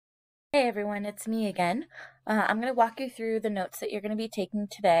Hey everyone, it's me again. I'm going to walk you through the notes that you're going to be taking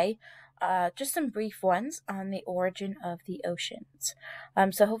today, just some brief ones on the origin of the oceans.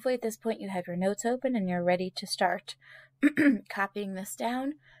 So hopefully at this point you have your notes open and you're ready to start copying this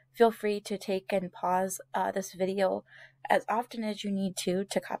down. Feel free to take and pause this video as often as you need to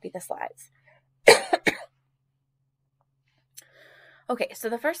copy the slides. Okay, so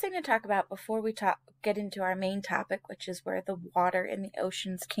the first thing to talk about before we get into our main topic, which is where the water in the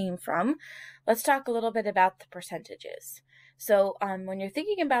oceans came from, let's talk a little bit about the percentages. So when you're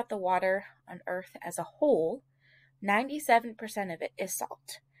thinking about the water on Earth as a whole, 97% of it is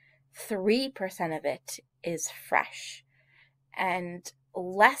salt, 3% of it is fresh, and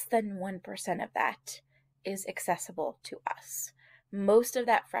less than 1% of that is accessible to us. Most of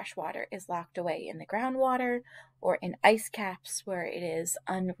that fresh water is locked away in the groundwater or in ice caps where it is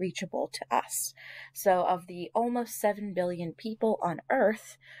unreachable to us. So of the almost 7 billion people on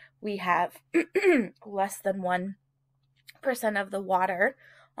Earth, we have less than 1% of the water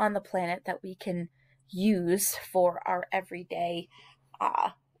on the planet that we can use for our everyday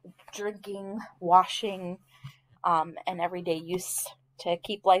drinking, washing, and everyday use to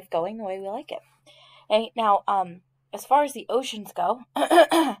keep life going the way we like it. Okay, now, as far as the oceans go,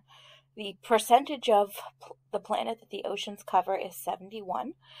 the percentage of the planet that the oceans cover is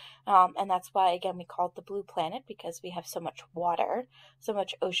 71. And that's why, again, we call it the blue planet, because we have so much water, so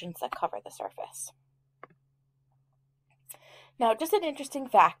much oceans that cover the surface. Now, just an interesting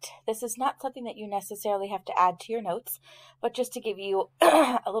fact, this is not something that you necessarily have to add to your notes, but just to give you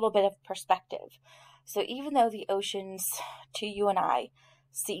a little bit of perspective. So even though the oceans to you and I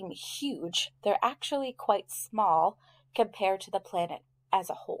seem huge, they're actually quite small compared to the planet as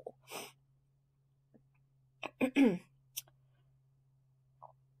a whole.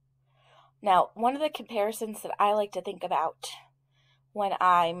 Now, one of the comparisons that I like to think about when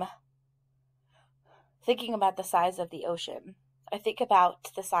I'm thinking about the size of the ocean, I think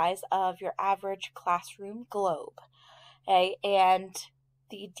about the size of your average classroom globe. Okay? And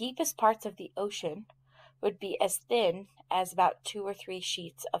the deepest parts of the ocean would be as thin as about 2 or 3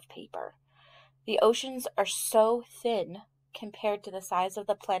 sheets of paper. The oceans are so thin compared to the size of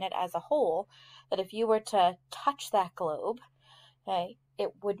the planet as a whole that if you were to touch that globe, okay,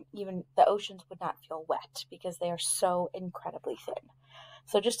 the oceans would not feel wet because they are so incredibly thin.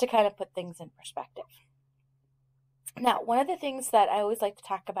 So just to kind of put things in perspective. Now, one of the things that I always like to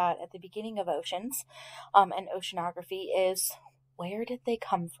talk about at the beginning of oceans and oceanography is, where did they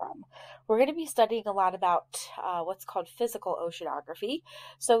come from? We're going to be studying a lot about what's called physical oceanography.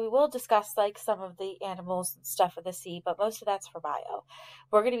 So we will discuss like some of the animals and stuff of the sea, but most of that's for bio.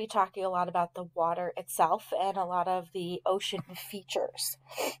 We're going to be talking a lot about the water itself and a lot of the ocean features.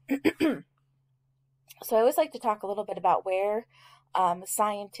 So I always like to talk a little bit about where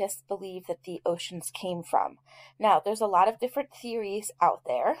scientists believe that the oceans came from. Now, there's a lot of different theories out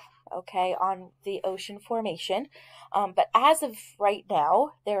there, okay, on the ocean formation. But as of right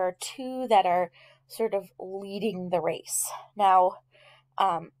now, there are 2 that are sort of leading the race. Now,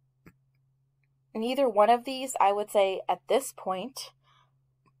 neither one of these, I would say at this point,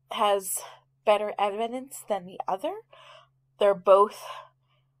 has better evidence than the other. They're both,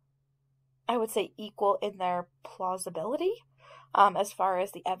 I would say, equal in their plausibility. As far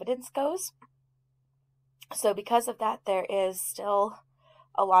as the evidence goes. So because of that, there is still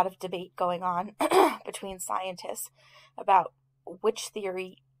a lot of debate going on between scientists about which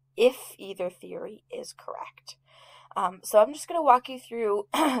theory, if either theory, is correct. So I'm just going to walk you through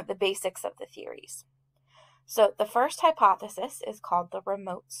the basics of the theories. So the first hypothesis is called the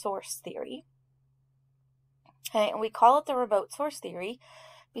remote source theory. Okay, and we call it the remote source theory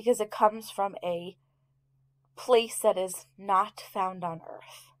because it comes from a place that is not found on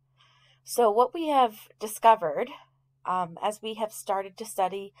Earth. So what we have discovered as we have started to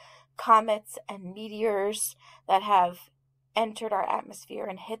study comets and meteors that have entered our atmosphere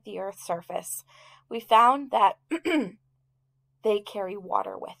and hit the Earth's surface, we found that they carry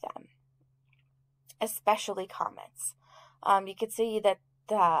water with them, especially comets. You can see that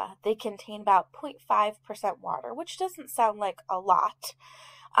they contain about 0.5% water, which doesn't sound like a lot.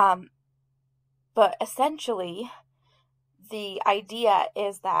 But essentially, the idea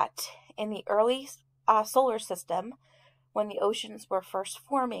is that in the early solar system, when the oceans were first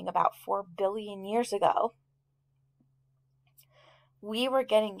forming about 4 billion years ago, we were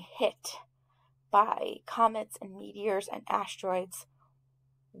getting hit by comets and meteors and asteroids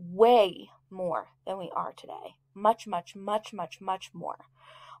way more than we are today. Much, much, much, much, much more.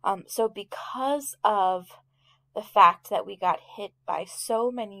 So because of the fact that we got hit by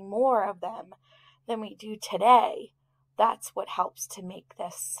so many more of them than we do today, that's what helps to make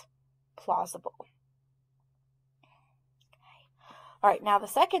this plausible. All right, now the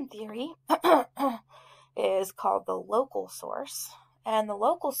second theory is called the local source. And the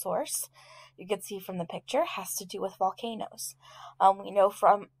local source, you can see from the picture, has to do with volcanoes. We know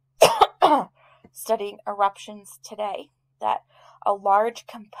from studying eruptions today that a large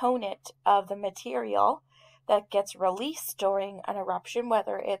component of the material that gets released during an eruption,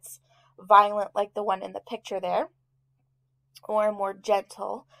 whether it's violent like the one in the picture there, or more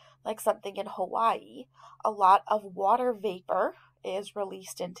gentle like something in Hawaii, a lot of water vapor is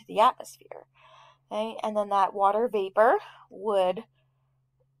released into the atmosphere. Okay? And then that water vapor would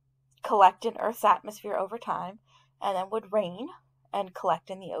collect in Earth's atmosphere over time, and then would rain and collect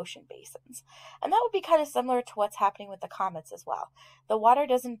in the ocean basins. And that would be kind of similar to what's happening with the comets as well. The water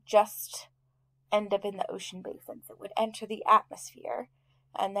doesn't just end up in the ocean basins. It would enter the atmosphere,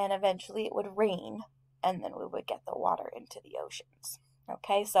 and then eventually it would rain, and then we would get the water into the oceans.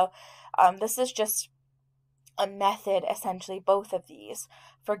 Okay, so this is just a method, essentially, both of these,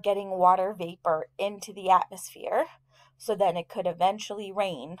 for getting water vapor into the atmosphere, so then it could eventually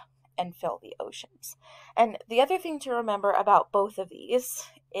rain and fill the oceans. And the other thing to remember about both of these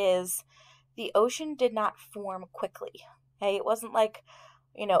is the ocean did not form quickly. Okay, it wasn't like,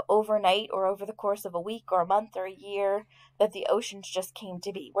 overnight or over the course of a week or a month or a year that the oceans just came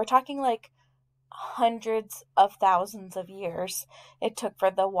to be. We're talking like hundreds of thousands of years it took for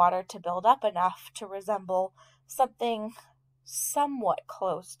the water to build up enough to resemble something somewhat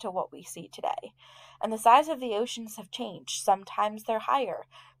close to what we see today. And the size of the oceans have changed. Sometimes they're higher.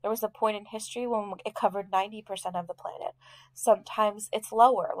 There was a point in history when it covered 90% of the planet. Sometimes it's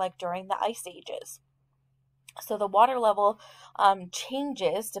lower, like during the ice ages. So the water level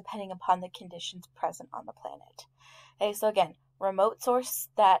changes depending upon the conditions present on the planet. Okay, so again, remote source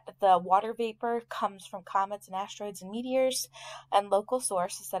that the water vapor comes from comets and asteroids and meteors, and local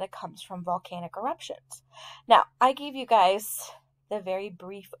source is that it comes from volcanic eruptions. Now, I gave you guys the very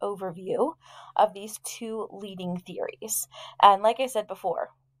brief overview of these two leading theories. And like I said before,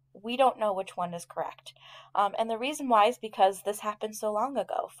 we don't know which one is correct. And the reason why is because this happened so long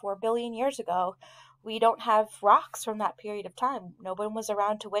ago, 4 billion years ago. We don't have rocks from that period of time. No one was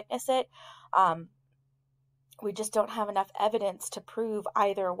around to witness it. We just don't have enough evidence to prove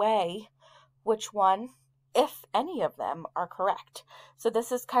either way which one, if any of them, are correct. So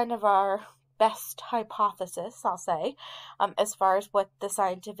this is kind of our best hypothesis, I'll say, as far as what the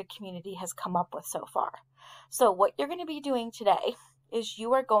scientific community has come up with so far. So what you're going to be doing today is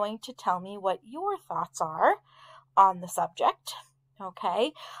you are going to tell me what your thoughts are on the subject.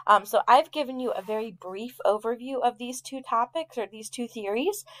 Okay, so I've given you a very brief overview of these two topics or these two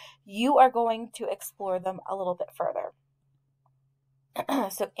theories. You are going to explore them a little bit further.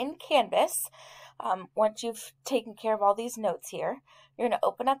 So in Canvas, once you've taken care of all these notes here, you're going to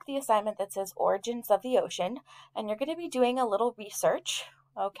open up the assignment that says Origins of the Ocean, and you're going to be doing a little research,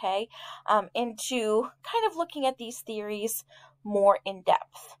 okay, into kind of looking at these theories more in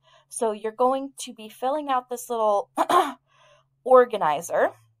depth. So you're going to be filling out this little organizer,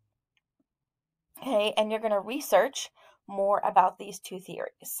 okay, and you're going to research more about these two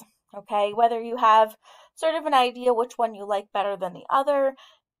theories, okay, whether you have sort of an idea which one you like better than the other,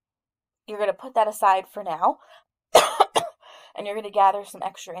 you're going to put that aside for now, and you're going to gather some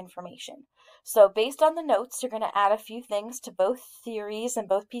extra information. So based on the notes, you're going to add a few things to both theories and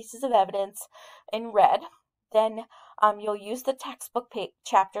both pieces of evidence in red. Then you'll use the textbook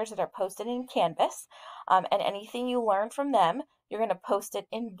chapters that are posted in Canvas, and anything you learn from them, you're going to post it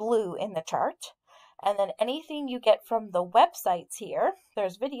in blue in the chart. And then anything you get from the websites here,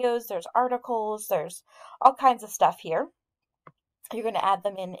 there's videos, there's articles, there's all kinds of stuff here, you're going to add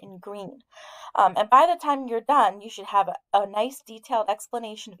them in green. And by the time you're done, you should have a nice detailed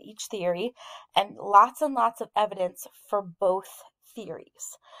explanation of each theory and lots of evidence for both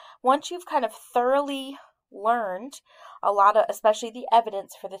theories. Once you've kind of thoroughly learned a lot of, especially the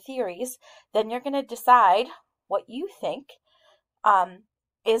evidence for the theories, then you're going to decide what you think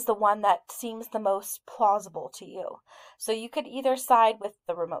is the one that seems the most plausible to you. So you could either side with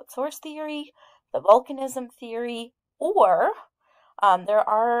the remote source theory, the volcanism theory, or there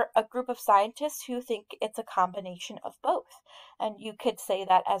are a group of scientists who think it's a combination of both, and you could say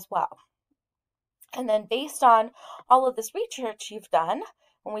that as well. And then based on all of this research you've done,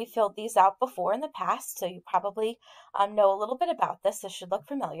 when we filled these out before in the past, so you probably know a little bit about this. This should look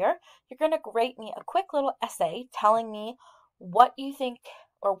familiar. You're going to rate me a quick little essay telling me what you think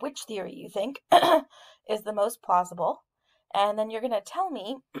or which theory you think is the most plausible. And then you're going to tell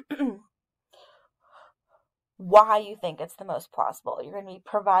me why you think it's the most plausible. You're going to be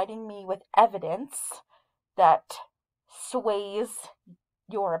providing me with evidence that sways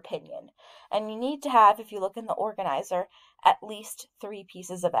your opinion. And you need to have, if you look in the organizer, at least 3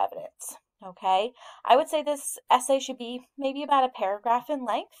 pieces of evidence. Okay? I would say this essay should be maybe about a paragraph in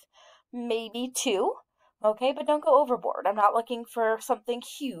length, maybe 2. Okay, but don't go overboard. I'm not looking for something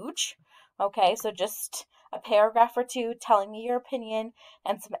huge. Okay, so just a paragraph or 2 telling me your opinion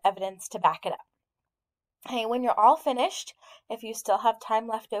and some evidence to back it up. Hey, when you're all finished, if you still have time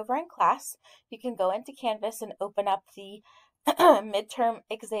left over in class, you can go into Canvas and open up the midterm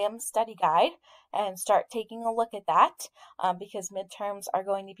exam study guide and start taking a look at that because midterms are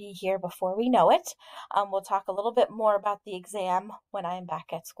going to be here before we know it. We'll talk a little bit more about the exam when I'm back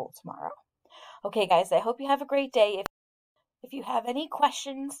at school tomorrow. Okay, guys, I hope you have a great day. If you have any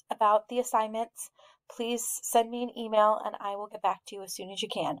questions about the assignments, please send me an email and I will get back to you as soon as you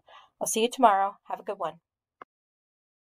can. I'll see you tomorrow. Have a good one.